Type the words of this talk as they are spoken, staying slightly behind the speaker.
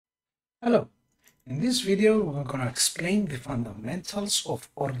Hello, in this video we're going to explain the fundamentals of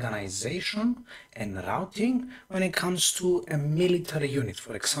organization and routing when it comes to a military unit,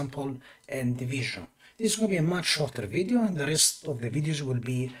 for example, a division. This will be a much shorter video and the rest of the videos will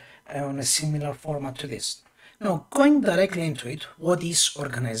be on a similar format to this. Now, going directly into it, what is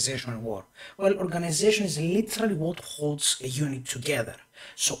organization and war? Well, organization is literally what holds a unit together.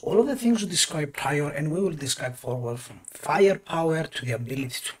 So all of the things we described prior and we will describe forward, from firepower to the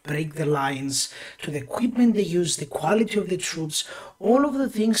ability to break the lines, to the equipment they use, the quality of the troops, all of the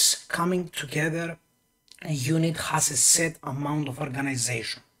things coming together, a unit has a set amount of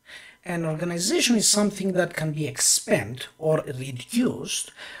organization. And organization is something that can be expanded or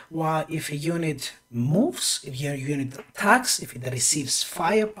reduced, while if a unit moves, if your unit attacks, if it receives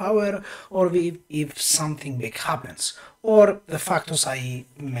firepower, or if something big happens, or the factors I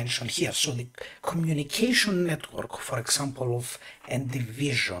mentioned here. So the communication network, for example, of a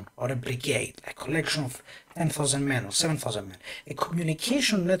division or a brigade, a collection of 10,000 men or 7,000 men, a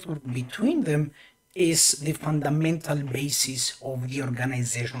communication network between them is the fundamental basis of the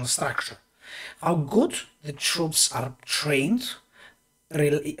organizational structure. How good the troops are trained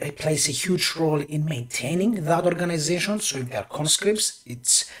plays a huge role in maintaining that organization. So if they are conscripts,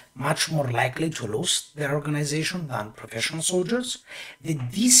 it's much more likely to lose their organization than professional soldiers. The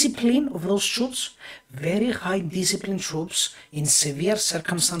discipline of those troops, very high discipline troops in severe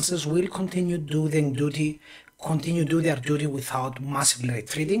circumstances will continue do their duty without massively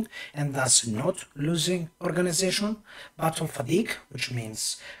retreating and thus not losing organization. Battle fatigue, which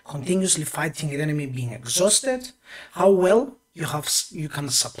means continuously fighting the enemy, being exhausted. How well you can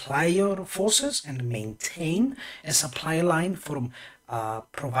supply your forces and maintain a supply line from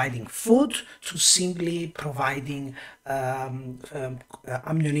providing food to simply providing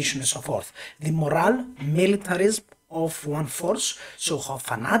ammunition and so forth. The morale, militarism of one force, so how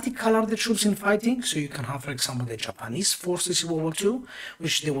fanatical are the troops in fighting. So you can have, for example, the Japanese forces in World War II,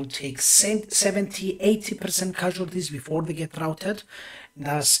 which they will take 70-80% casualties before they get routed,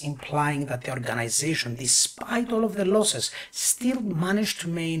 thus implying that the organization, despite all of the losses, still managed to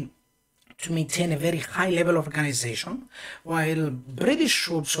maintain a very high level of organization, while British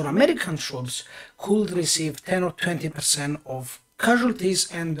troops or American troops could receive 10 or 20% of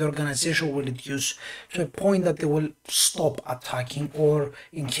casualties and the organization will reduce to a point that they will stop attacking, or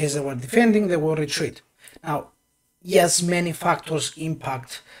in case they were defending, they will retreat. Now, yes, many factors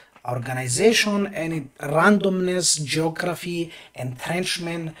impact organization, and randomness, geography,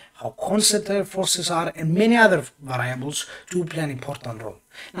 entrenchment, how concentrated forces are, and many other variables do play an important role.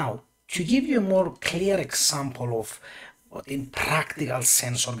 Now, to give you a more clear example of what in practical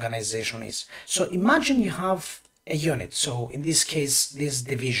sense organization is. So imagine you have a unit, so in this case this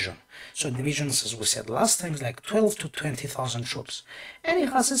division. So divisions, as we said last time, is like 12 to 20,000 troops, and it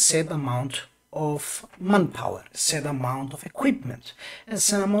has a set amount of manpower, a set amount of equipment, a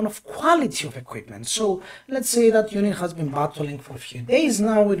set amount of quality of equipment. So let's say that unit has been battling for a few days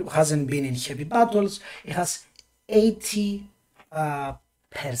now, it hasn't been in heavy battles, it has 80%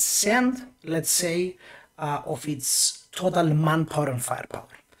 let's say of its total manpower and firepower,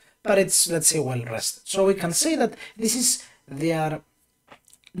 but it's, let's say, well rested. So we can say that this is their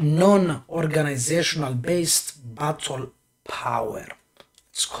non-organizational based battle power.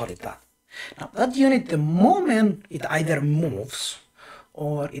 Let's call it that. Now that unit, the moment it either moves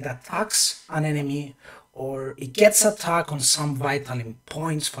or it attacks an enemy or it gets attacked on some vital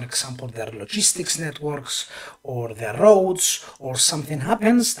points, for example their logistics networks or their roads, or something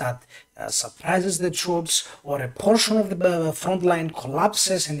happens that surprises the troops, or a portion of the front line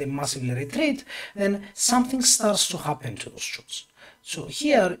collapses and they massively retreat, then something starts to happen to those troops. So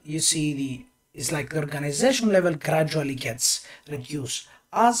here you see it's like the organization level gradually gets reduced.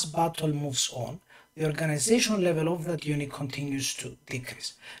 As battle moves on, the organization level of that unit continues to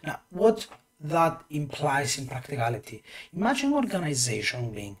decrease. Now, what that implies in practicality, imagine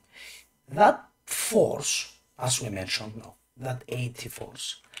organization being that force, as we mentioned now, that 80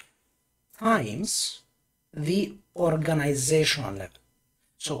 force, times the organizational level.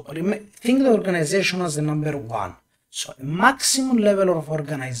 So think the organization as the number 1. So a maximum level of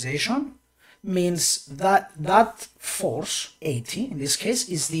organization means that that force, 80 in this case,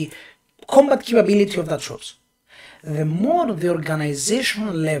 is the combat capability of that troops. The more the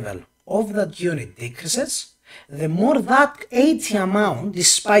organizational level of that unit decreases, the more that 80 amount,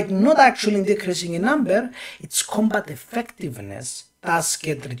 despite not actually decreasing in number, its combat effectiveness does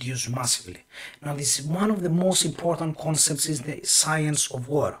get reduced massively. Now this is one of the most important concepts in the science of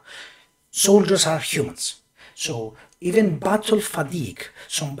war. Soldiers are humans. So even battle fatigue,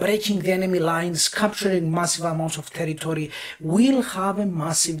 so breaking the enemy lines, capturing massive amounts of territory, will have a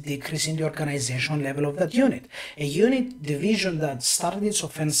massive decrease in the organization level of that unit. A unit division that started its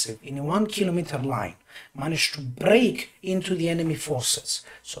offensive in a 1 kilometer line managed to break into the enemy forces.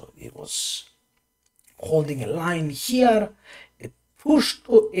 So it was holding a line here, it pushed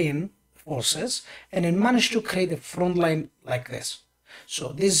in forces, and it managed to create a front line like this. So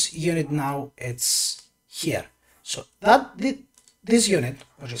this unit now, it's here. So this unit,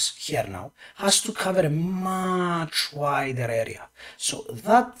 which is here now, has to cover a much wider area. So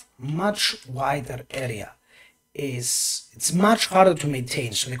that much wider area it's much harder to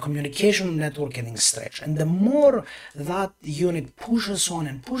maintain, so the communication network getting stretched. And the more that unit pushes on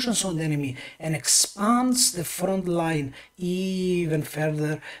and pushes on the enemy and expands the front line even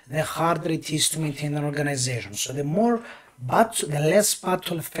further, the harder it is to maintain an organization. So the less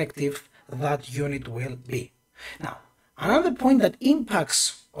battle effective that unit will be. Now, another point that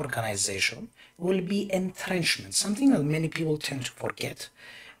impacts organization will be entrenchment, something that many people tend to forget.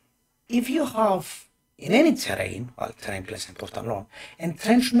 If you have in any terrain, well, terrain plays an important role,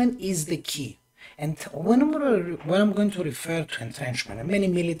 entrenchment is the key. And when I'm going to refer to entrenchment, and many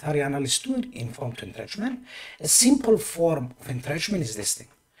military analysts do inform to entrenchment, a simple form of entrenchment is this thing.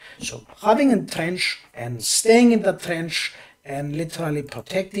 So having a trench and staying in the trench and literally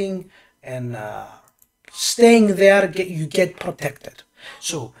protecting and staying there, you get protected.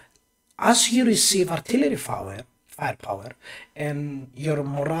 So as you receive artillery firepower, and your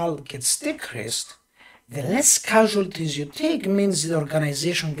morale gets decreased, the less casualties you take means the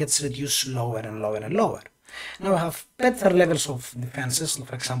organization gets reduced lower and lower and lower. Now we have better levels of defenses,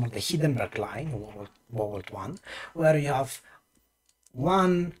 for example, the Hindenburg line in World War I, where you have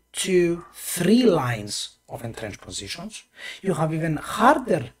 1, 2, 3 lines of entrenched positions. You have even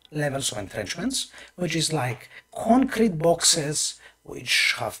harder levels of entrenchments, which is like concrete boxes,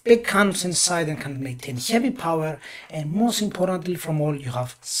 which have big cannons inside and can maintain heavy power, and most importantly from all, you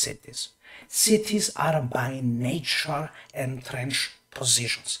have cities. Cities are by nature entrenched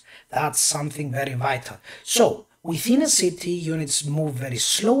positions. That's something very vital. So within a city, units move very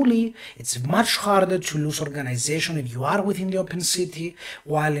slowly. It's much harder to lose organization if you are within the open city,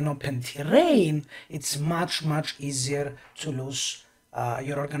 while in open terrain, it's much easier to lose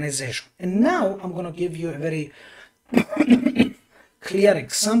your organization. And now I'm going to give you a very clear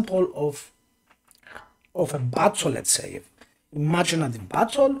example of a battle, let's say. Imaginative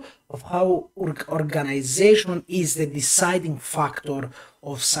battle of how organization is the deciding factor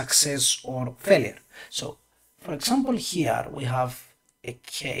of success or failure. So, for example, here we have a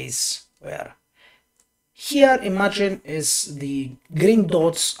case where here, imagine is the green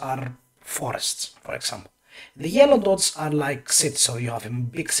dots are forests, for example. The yellow dots are like cities, so you have a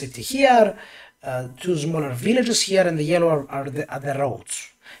big city here, 2 smaller villages here, and the yellow are the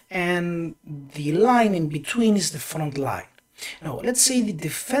roads. And the line in between is the front line. Now, let's say the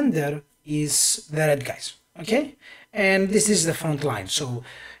defender is the red guys, okay? And this is the front line. So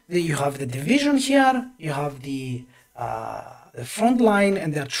you have the division here, you have the front line,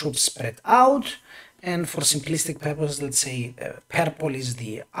 and their troops spread out. And for simplistic purposes, let's say purple is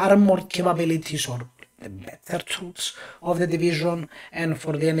the armored capabilities or the better troops of the division, and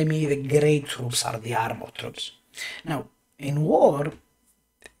for the enemy, the gray troops are the armored troops. Now, in war,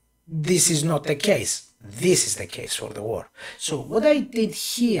 this is not the case. This is the case for the war. So what I did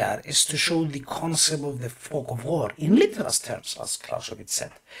here is to show the concept of the fog of war in literal terms, as Clausewitz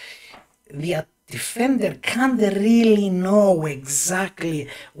said. The defender can't really know exactly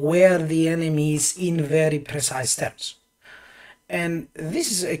where the enemy is in very precise terms. And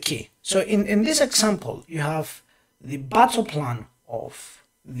this is a key. So in this example, you have the battle plan of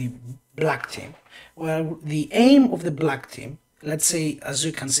the black team, where the aim of the black team, let's say, as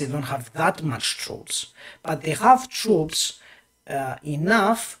you can see, they don't have that much troops, but they have troops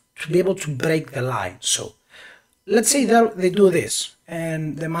enough to be able to break the line. So let's say they do this,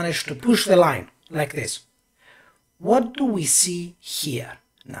 and they manage to push the line like this. What do we see here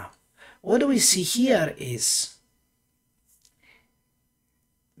now? What do we see here is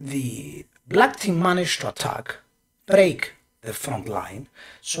the black team managed to attack, break the front line.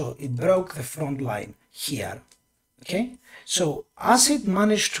 So it broke the front line here. Okay, so as it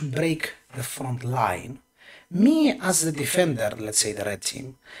managed to break the front line, me as the defender, let's say the red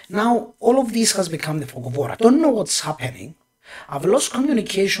team, now all of this has become the fog of war. I don't know what's happening. I've lost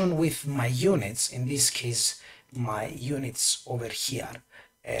communication with my units, in this case, my units over here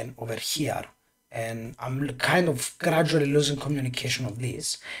and over here, and I'm kind of gradually losing communication of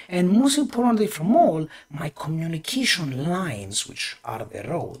this. And most importantly from all, my communication lines, which are the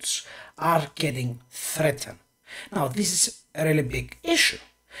roads, are getting threatened. Now, this is a really big issue.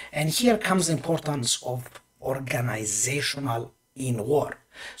 And here comes the importance of organizational in war.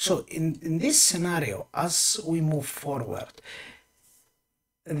 So in this scenario, as we move forward,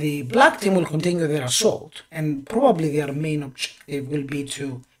 the black team will continue their assault, and probably their main objective will be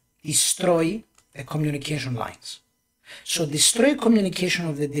to destroy the communication lines. So destroy communication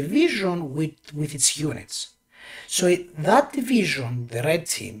of the division with its units. So that division, the red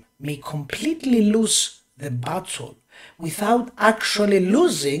team, may completely lose the battle without actually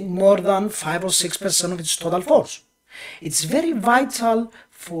losing more than 5 or 6% of its total force. It's very vital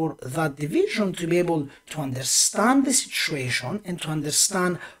for that division to be able to understand the situation and to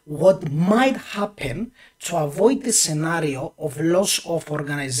understand what might happen to avoid the scenario of loss of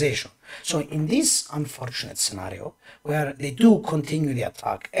organization. So in this unfortunate scenario, where they do continue the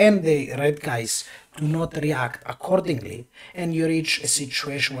attack and the red guys do not react accordingly, and you reach a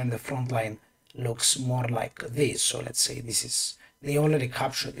situation when the front line looks more like this. So let's say they already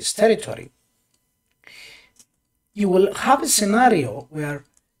captured this territory. You will have a scenario where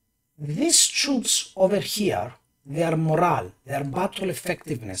these troops over here, their morale, their battle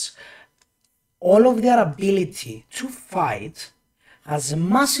effectiveness, all of their ability to fight has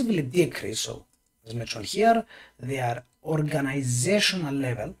massively decreased. So, as mentioned here, their organizational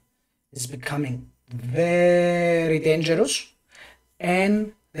level is becoming very dangerous,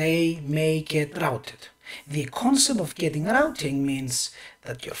 and they may get routed. The concept of getting routing means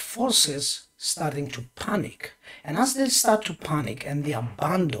that your forces starting to panic, and as they start to panic and they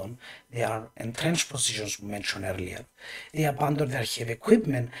abandon their entrenched positions we mentioned earlier, they abandon their heavy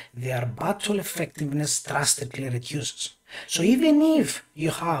equipment, their battle effectiveness drastically reduces. So even if you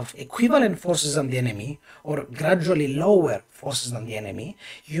have equivalent forces than the enemy or gradually lower forces than the enemy,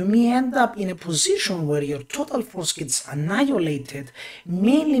 you may end up in a position where your total force gets annihilated,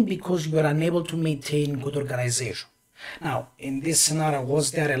 mainly because you are unable to maintain good organization. Now, in this scenario,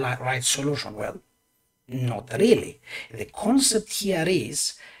 was there a right solution? Well, not really. The concept here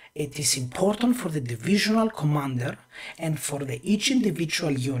is it is important for the divisional commander and for each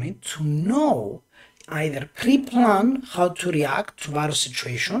individual unit to know, either pre-plan how to react to various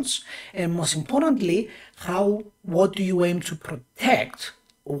situations, and most importantly, what do you aim to protect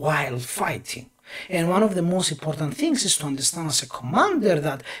while fighting. And one of the most important things is to understand as a commander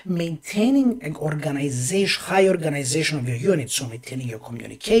that maintaining an high organization of your units, so maintaining your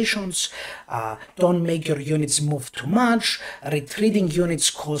communications, don't make your units move too much, retreating units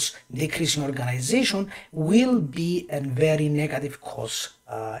cause decreasing organization, will be a very negative cause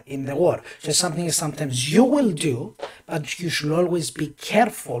in the war. So it's something sometimes you will do, but you should always be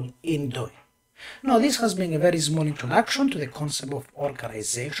careful in doing. Now, this has been a very small introduction to the concept of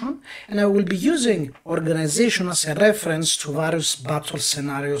organization, and I will be using organization as a reference to various battle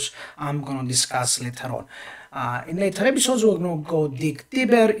scenarios I'm going to discuss later on. In later episodes, we're going to go dig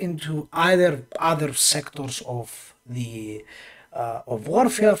deeper into either other sectors of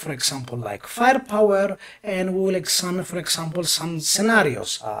warfare, for example, like firepower, and we will examine, for example, some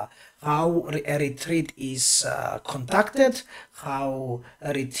scenarios. How a retreat is conducted, how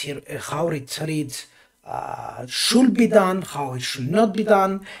retreat should be done, how it should not be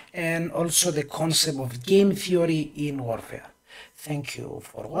done, and also the concept of game theory in warfare. Thank you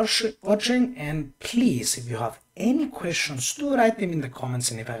for watching, and please, if you have any questions, do write them in the comments,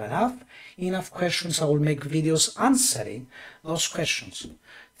 and if I have enough questions, I will make videos answering those questions.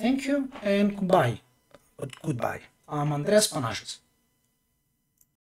 Thank you, and goodbye. I'm Andreas Panachis.